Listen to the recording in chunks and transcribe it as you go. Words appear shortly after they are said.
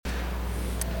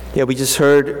Yeah, we just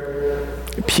heard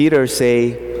Peter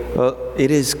say, well,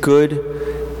 it is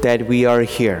good that we are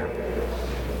here.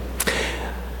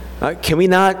 Can we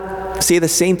not say the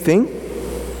same thing?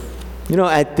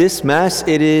 At this Mass,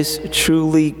 it is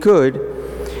truly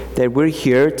good that we're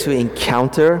here to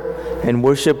encounter and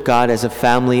worship God as a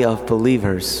family of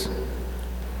believers.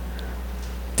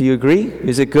 Do you agree?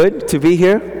 Is it good to be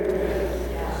here?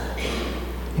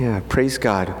 Yeah, praise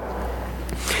God.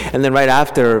 And then right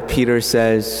after, Peter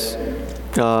says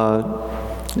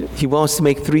he wants to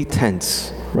make 3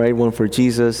 tents, right? One for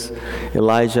Jesus,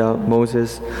 Elijah,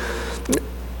 Moses.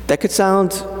 That could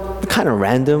sound kind of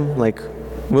random, like,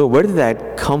 well, where did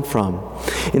that come from?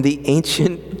 In the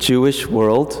ancient Jewish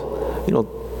world,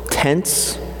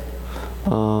 tents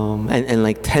and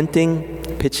like tenting,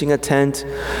 pitching a tent,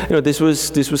 this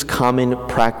was common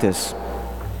practice.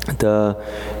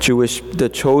 The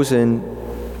chosen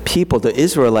people, the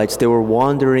Israelites, they were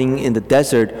wandering in the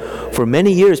desert for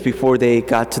many years before they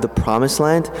got to the Promised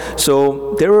Land.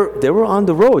 So they were on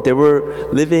the road. They were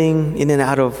living in and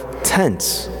out of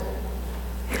tents.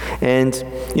 And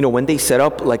when they set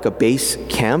up like a base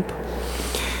camp,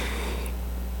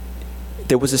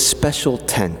 there was a special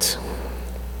tent.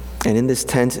 And in this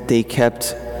tent, they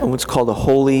kept what's called a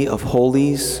Holy of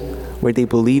Holies, where they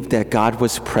believed that God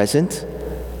was present.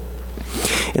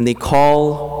 And they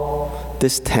call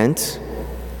this tent,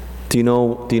 do you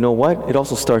know what? It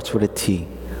also starts with a T.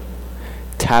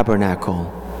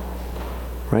 Tabernacle.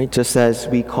 Right? Just as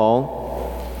we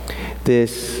call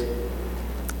this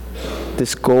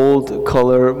gold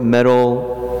color metal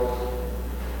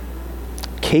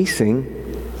casing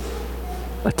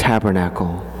a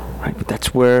tabernacle. Right? But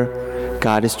that's where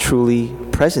God is truly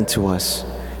present to us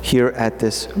here at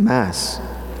this Mass.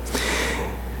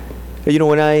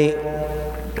 When I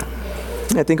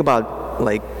think about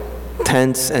like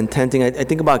tents and tenting, I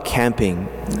think about camping.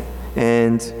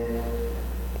 And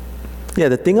yeah,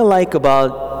 the thing I like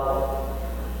about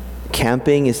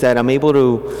camping is that I'm able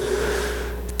to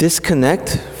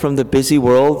disconnect from the busy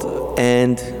world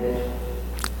and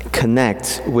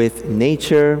connect with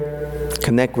nature,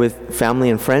 connect with family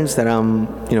and friends that I'm,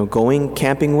 going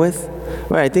camping with.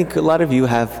 Right, I think a lot of you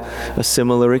have a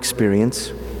similar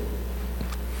experience.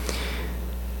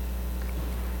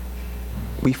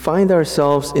 We find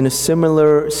ourselves in a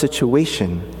similar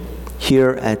situation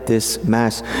here at this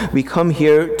Mass. We come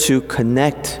here to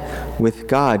connect with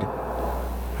God,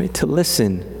 right? To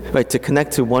listen, right? To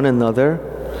connect to one another,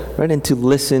 right? And to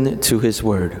listen to His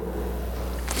Word.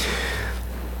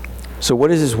 So what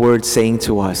is His Word saying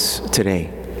to us today,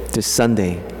 this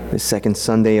Sunday, the second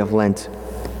Sunday of Lent?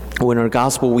 Well, in our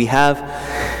Gospel, we have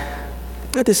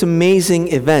this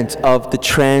amazing event of the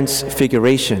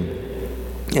Transfiguration.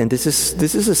 And this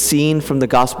is a scene from the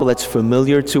Gospel that's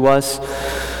familiar to us.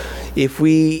 If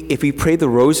we pray the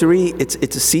Rosary, it's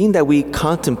a scene that we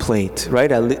contemplate,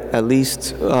 right? At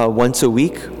least once a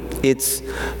week. It's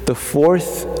the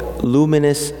 4th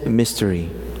luminous mystery,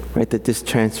 right? That this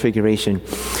Transfiguration,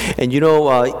 and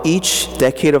each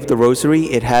decade of the Rosary,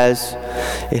 it has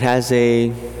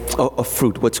a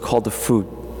fruit, what's called the fruit.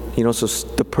 So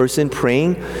the person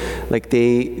praying, like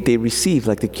they receive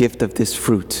like the gift of this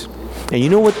fruit. And you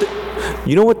know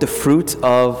what the fruit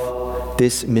of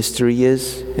this mystery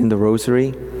is in the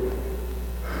Rosary?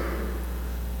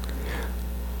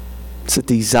 It's a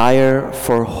desire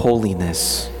for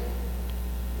holiness.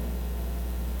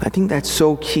 I think that's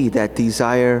so key, that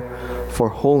desire for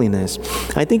holiness.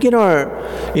 I think in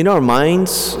our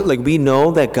minds, like, we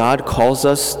know that God calls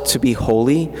us to be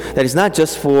holy. That is not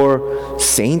just for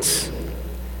saints,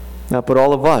 but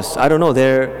all of us. I don't know,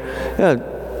 there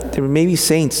may be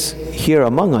saints here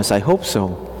among us. I hope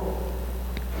so.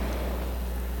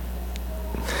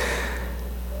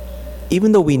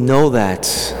 Even though we know that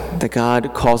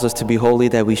God calls us to be holy,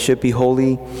 that we should be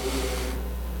holy,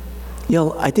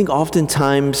 I think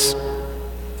oftentimes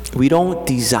we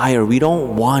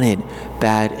don't want it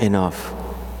bad enough.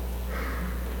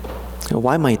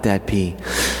 Why might that be?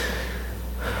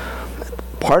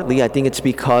 Partly, I think it's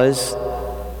because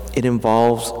it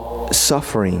involves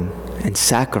suffering and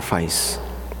sacrifice.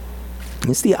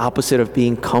 It's the opposite of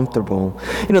being comfortable.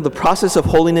 The process of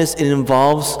holiness, it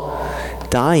involves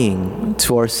dying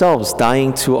to ourselves,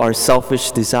 dying to our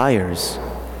selfish desires.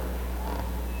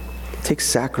 It takes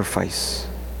sacrifice.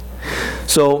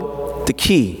 So the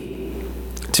key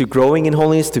to growing in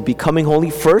holiness, to becoming holy,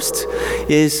 first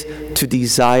is to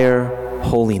desire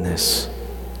holiness.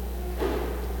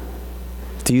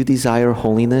 Do you desire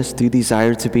holiness? Do you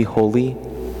desire to be holy?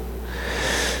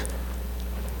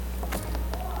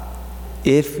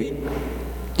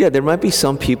 There might be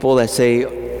some people that say,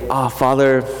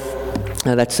 Father,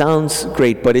 Now that sounds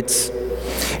great, but it's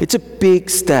a big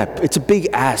step. It's a big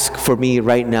ask for me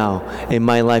right now in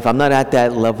my life. I'm not at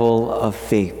that level of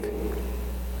faith.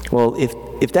 Well,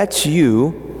 if that's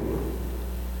you,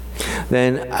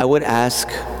 then I would ask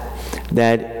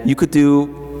that you could do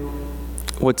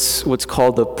what's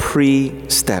called the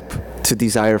pre-step to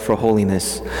desire for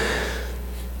holiness.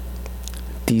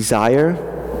 Desire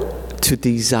to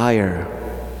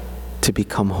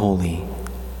become holy.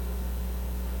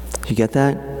 You get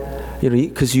that?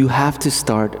 Because you have to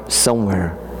start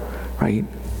somewhere, right?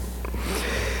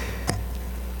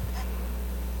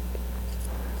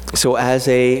 So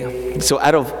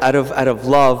out of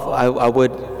love, I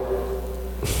would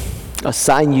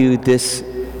assign you this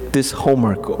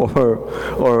homework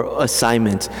or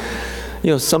assignment.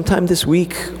 Sometime this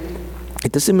week.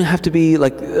 It doesn't even have to be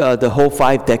like the whole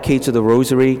 5 decades of the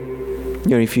Rosary.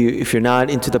 If you're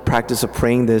not into the practice of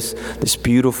praying this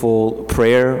beautiful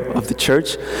prayer of the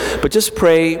church, but just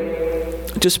pray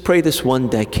this 1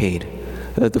 decade,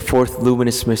 the fourth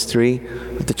luminous mystery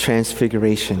of the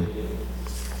Transfiguration.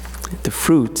 The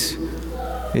fruit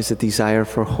is a desire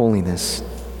for holiness.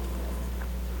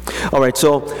 All right,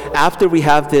 so after we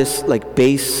have this like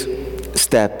base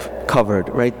step covered,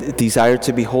 right? Desire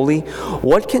to be holy,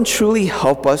 what can truly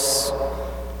help us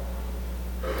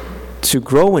to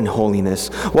grow in holiness?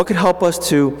 What could help us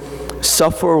to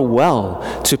suffer well,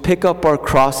 to pick up our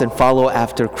cross and follow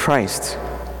after Christ?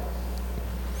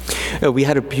 We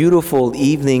had a beautiful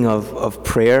evening of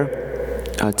prayer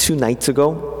 2 nights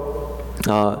ago.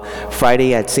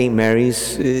 Friday at St.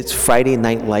 Mary's. It's Friday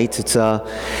Night Lights. It's a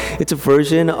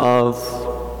version of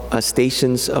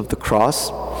Stations of the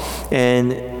Cross.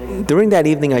 And during that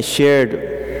evening, I shared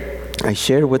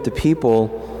with the people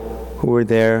who were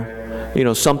there,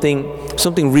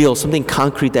 something real, something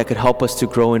concrete that could help us to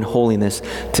grow in holiness,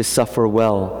 to suffer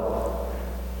well.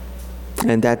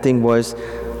 And that thing was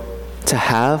to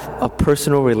have a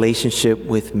personal relationship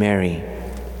with Mary.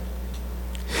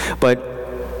 But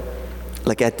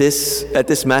like at this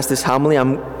Mass, this homily,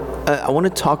 I want to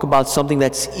talk about something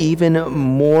that's even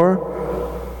more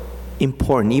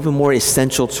important, even more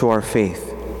essential to our faith.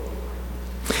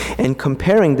 And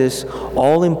comparing this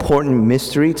all-important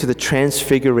mystery to the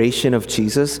transfiguration of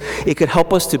Jesus, it could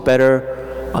help us to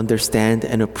better understand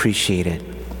and appreciate it.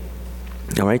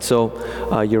 All right, so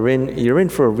you're in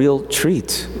for a real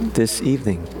treat this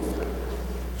evening.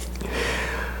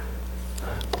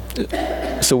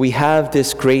 So we have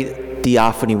this great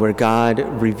theophany where God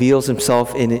reveals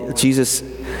himself in Jesus.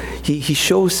 He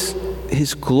shows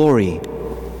his glory,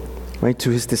 right, to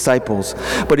his disciples.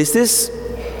 But is this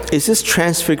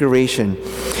transfiguration,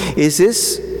 is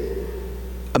this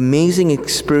amazing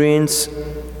experience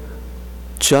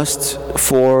just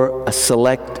for a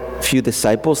select few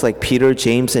disciples like Peter,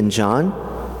 James, and John?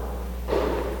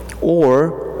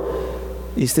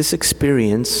 Or is this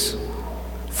experience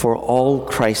for all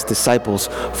Christ's disciples,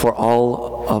 for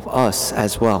all of us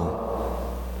as well?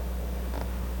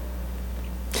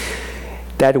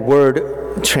 That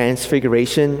word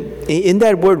transfiguration, in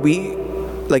that word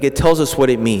it tells us what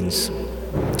it means.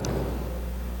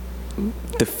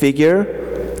 The figure,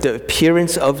 the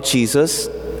appearance of Jesus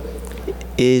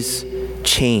is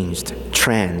changed,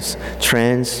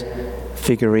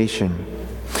 transfiguration.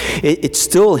 It's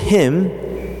still him,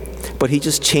 but he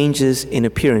just changes in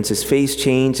appearance. His face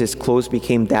changed, his clothes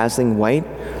became dazzling white,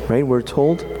 right, we're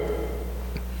told.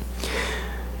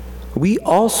 We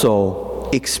also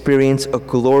experience a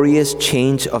glorious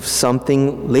change of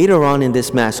something later on in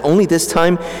this Mass. Only this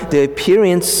time, the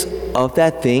appearance of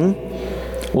that thing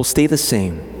will stay the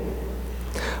same.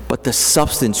 But the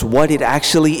substance, what it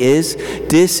actually is,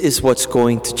 this is what's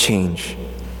going to change.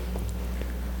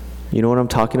 You know what I'm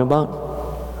talking about?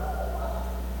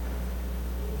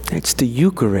 It's the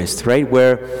Eucharist, right?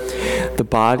 Where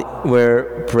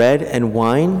bread and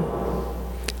wine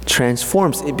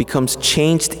transforms. It becomes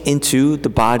changed into the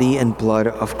body and blood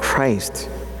of Christ.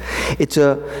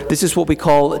 This is what we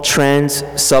call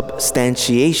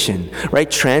transubstantiation,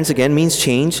 right? Trans again means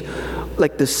change.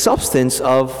 Like the substance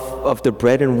of the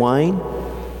bread and wine,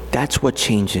 that's what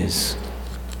changes.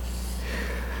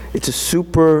 It's a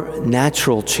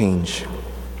supernatural change.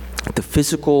 The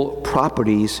physical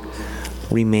properties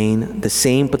remain the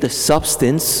same, but the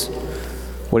substance,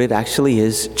 what it actually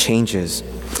is, changes.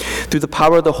 Through the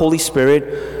power of the Holy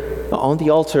Spirit, on the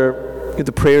altar,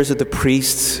 the prayers of the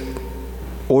priests,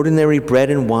 ordinary bread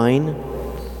and wine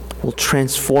will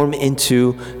transform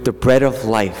into the bread of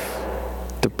life,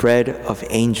 the bread of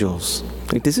angels.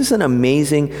 Like, this is an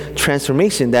amazing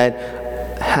transformation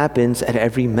that happens at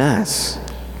every Mass.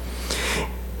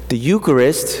 The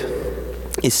Eucharist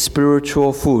is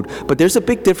spiritual food. But there's a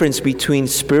big difference between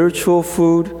spiritual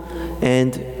food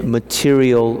and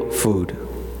material food.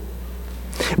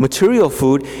 Material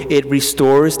food, it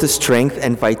restores the strength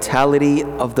and vitality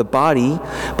of the body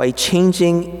by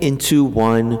changing into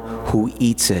one who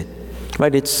eats it.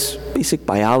 Right? It's basic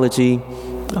biology,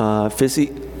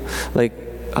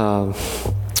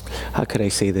 how could I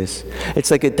say this?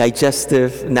 It's like a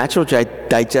natural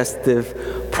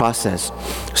digestive process.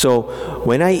 So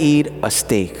when I eat a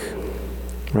steak,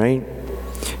 right,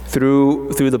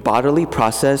 through the bodily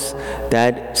process,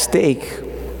 that steak,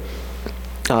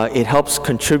 it helps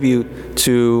contribute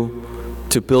to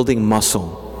building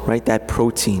muscle, right? That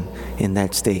protein in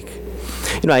that steak.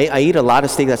 I eat a lot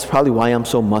of steak. That's probably why I'm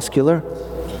so muscular.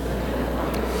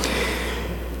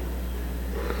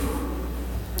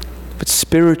 But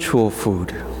spiritual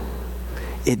food,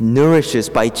 it nourishes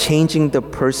by changing the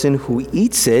person who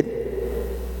eats it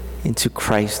into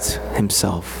Christ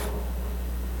himself.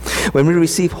 When we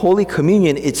receive Holy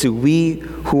Communion, it's we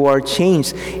who are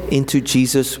changed into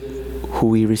Jesus who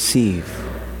we receive.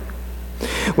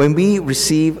 When we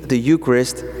receive the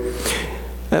Eucharist,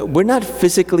 we're not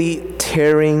physically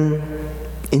tearing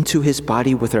into his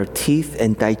body with our teeth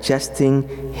and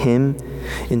digesting him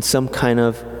in some kind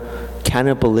of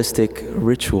cannibalistic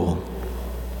ritual.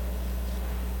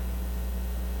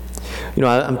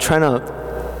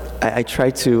 I try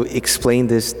to explain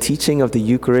this teaching of the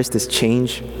Eucharist, this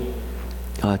change,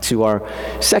 to our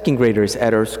second graders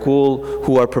at our school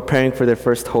who are preparing for their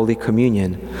first Holy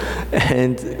Communion.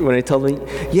 And when I tell them,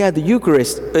 the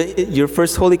Eucharist, your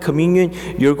first Holy Communion,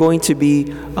 you're going to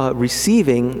be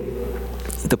receiving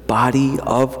the body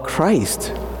of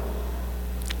Christ.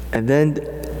 And then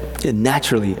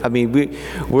naturally,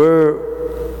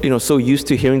 we're so used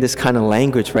to hearing this kind of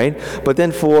language, right? But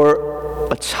then for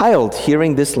a child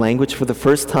hearing this language for the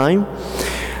first time,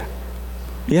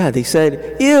 they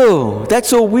said, "Ew, that's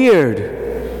so weird."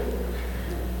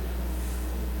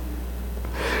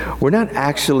 We're not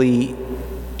actually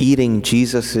eating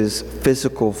Jesus'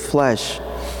 physical flesh,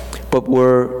 but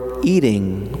we're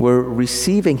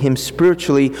receiving him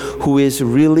spiritually, who is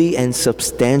really and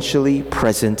substantially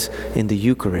present in the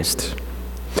Eucharist.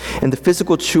 And the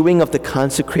physical chewing of the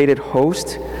consecrated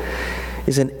host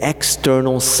is an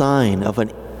external sign of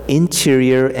an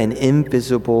interior and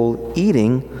invisible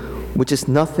eating, which is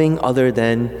nothing other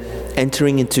than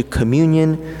entering into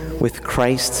communion with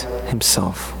Christ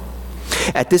himself.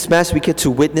 At this Mass, we get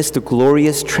to witness the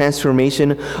glorious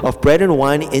transformation of bread and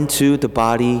wine into the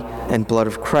body and blood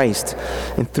of Christ.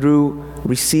 And through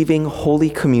receiving Holy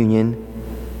Communion,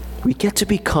 we get to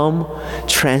become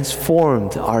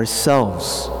transformed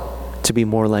ourselves to be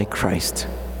more like Christ.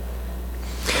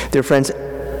 Dear friends,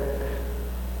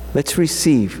 let's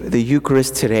receive the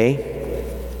Eucharist today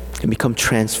and become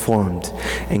transformed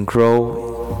and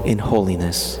grow in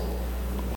holiness.